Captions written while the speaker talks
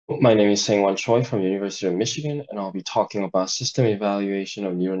My name is Sang-Wan Choi from University of Michigan, and I'll be talking about system evaluation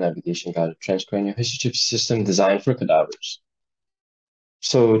of neuronavigation-guided transcranial histotripsy system designed for cadavers.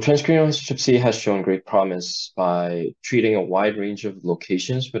 So transcranial histotripsy has shown great promise by treating a wide range of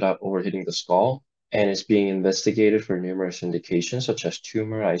locations without overhitting the skull, and is being investigated for numerous indications such as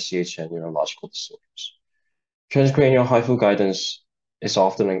tumor, ICH, and neurological disorders. Transcranial HIFU guidance is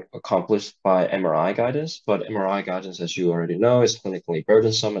often accomplished by MRI guidance, but MRI guidance, as you already know, is clinically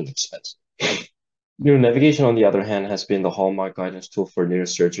burdensome and expensive. Neuronavigation, on the other hand, has been the hallmark guidance tool for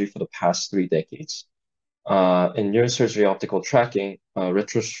neurosurgery for the past 3 decades. In neurosurgery optical tracking,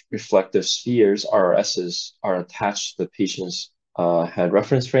 retroreflective spheres, RRSs, are attached to the patient's head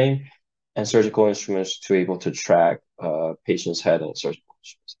reference frame and surgical instruments to able to track patient's head and surgical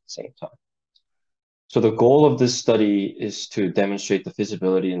instruments at the same time. So the goal of this study is to demonstrate the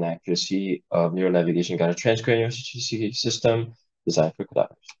feasibility and accuracy of neuronavigation-guided transcranial system designed for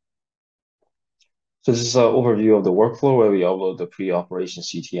cadavers. So this is an overview of the workflow where we upload the pre-operation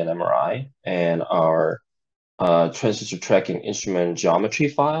CT and MRI and our transducer tracking instrument geometry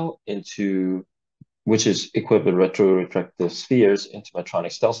file into, which is equipped with retroreflective spheres into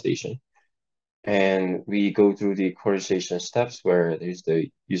Medtronic StealthStation. And we go through the coordination steps where there's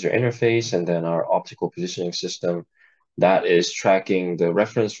the user interface and then our optical positioning system that is tracking the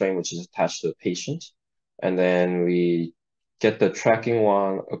reference frame, which is attached to the patient. And then we get the tracking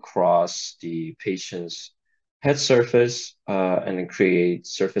one across the patient's head surface and then create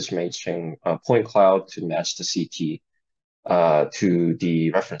surface matching point cloud to match the CT to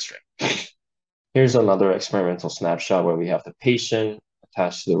the reference frame. Here's another experimental snapshot where we have the patient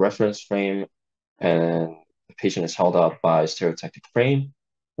attached to the reference frame and the patient is held up by a stereotactic frame.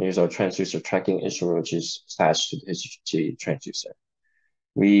 Here's our transducer tracking instrument, which is attached to the HG transducer.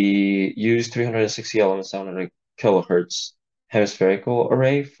 We use 360 element 700 kilohertz hemispherical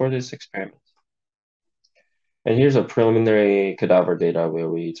array for this experiment. And here's a preliminary cadaver data where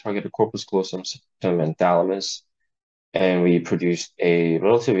we targeted corpus callosum, septum, and thalamus, and we produced a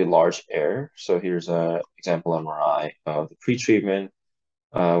relatively large error. So here's an example MRI of the pretreatment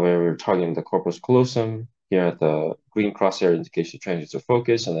where we're targeting the corpus callosum. Here at the green crosshair indicates the transducer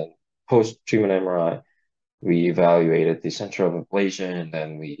focus, and then post-treatment MRI, we evaluated the center of ablation, and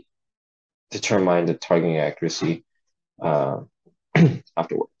then we determined the targeting accuracy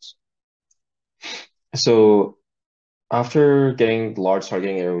afterwards. So after getting the large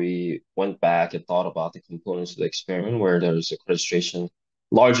targeting error, we went back and thought about the components of the experiment where there's a registration,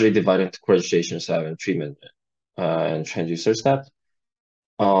 largely divided into registration step and treatment and transducer step.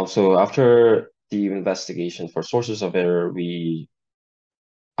 So after the investigation for sources of error, we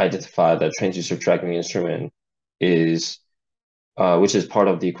identified that transducer tracking instrument is, which is part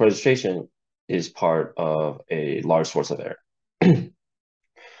of the registration, is part of a large source of error.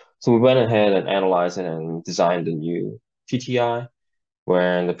 So we went ahead and analyzed it and designed a new TTI,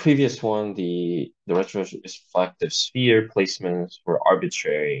 where in the previous one, the retroreflective sphere placements were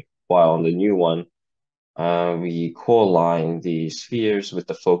arbitrary, while in the new one, we co-align the spheres with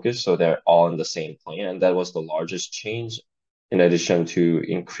the focus so they're all in the same plane, and that was the largest change, in addition to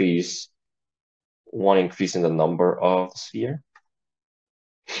one increase in the number of sphere.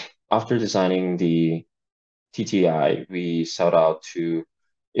 After designing the TTI, we set out to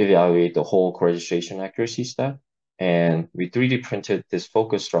evaluate the whole co-registration accuracy step, and we 3D printed this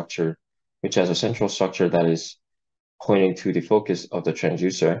focus structure, which has a central structure that is pointing to the focus of the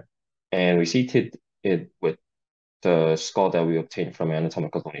transducer, and we seated it with the skull that we obtained from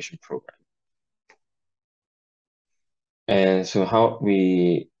anatomical donation program. And so how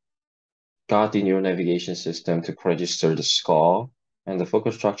we got the neuronavigation system to register the skull and the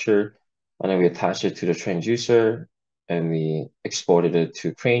focus structure, and then we attached it to the transducer, and we exported it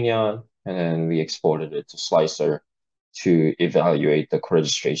to Cranion, and then we exported it to Slicer to evaluate the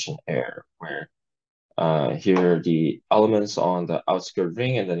co-registration error, where here are the elements on the outskirt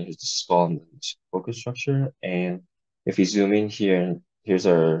ring, and then here's the skull and the focus structure. And if we zoom in here, here's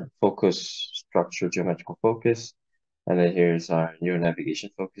our focus structure, geometrical focus, and then here's our neuronavigation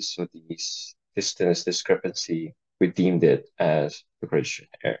focus. So the distance discrepancy, we deemed it as the registration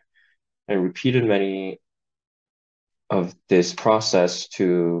error. And repeated many of this process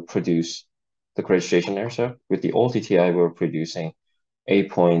to produce the registration error. So with the old TTI, we were producing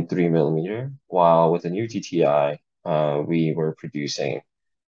 8.3 millimeter, while with the new TTI, we were producing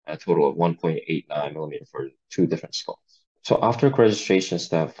a total of 1.89 millimeter for 2 different skulls. So after registration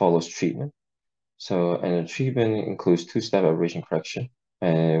step follows treatment. And the treatment includes 2-step aberration correction,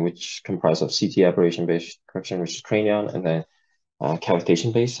 which comprise of CT aberration-based correction, which is Cranion, and then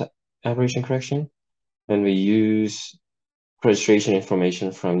cavitation-based aberration correction. And we use registration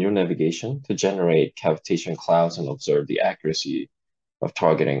information from Neuronavigation to generate cavitation clouds and observe the accuracy of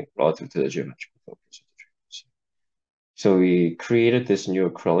targeting relative to the geometrical focus of the treatment. So we created this new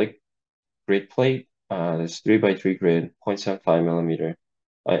acrylic grid plate, this 3x3 grid, 0.75 millimeter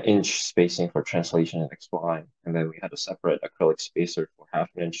inch spacing for translation and X-Y, and then we had a separate acrylic spacer for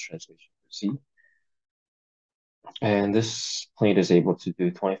 1/2 inch translation for Z. And this plate is able to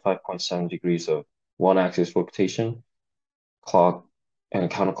do 25.7 degrees of one-axis rotation, clock and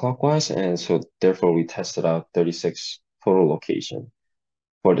counterclockwise, and so therefore we tested out 36 total location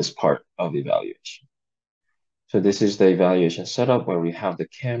for this part of the evaluation. So this is the evaluation setup where we have the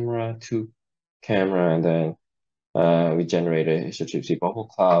camera, two camera, and then we generate a histotripsy bubble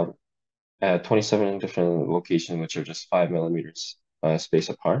cloud at 27 different locations, which are just 5 millimeters space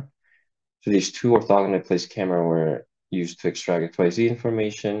apart. So these two orthogonally placed camera were used to extract XYZ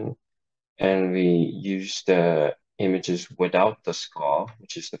information, and we used the images without the skull,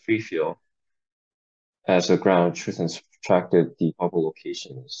 which is the free field, as the ground truth and subtracted the bubble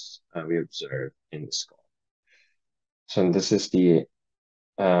locations we observed in the skull. So this is the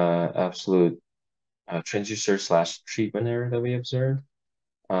absolute transducer / treatment error that we observed.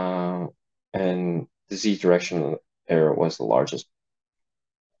 And the Z direction error was the largest.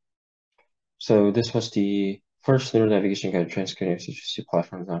 So this was the first Neuronavigation-Guided Transcranial Histotripsy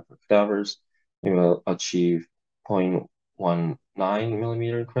platform design for cadavers. We will achieve 0.19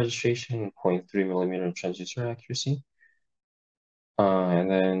 millimeter in registration and 0.3 millimeter in transducer accuracy. And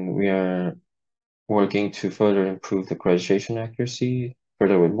then we are working to further improve the registration accuracy,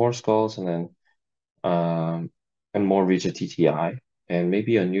 further with more skulls, and then and more rigid TTI, and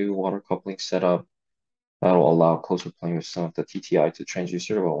maybe a new water coupling setup that will allow closer playing with some of the TTI to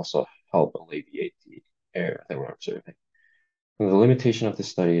transducer will also help alleviate the error that we're observing. And the limitation of this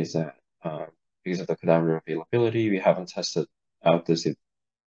study is that because of the cadaver availability, we haven't tested out this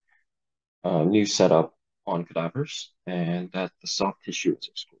new setup on cadavers, and that the soft tissue is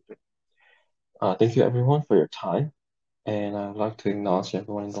excluded. Thank you everyone for your time, and I would like to acknowledge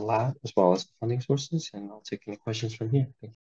everyone in the lab as well as the funding sources, and I'll take any questions from here. Thank you.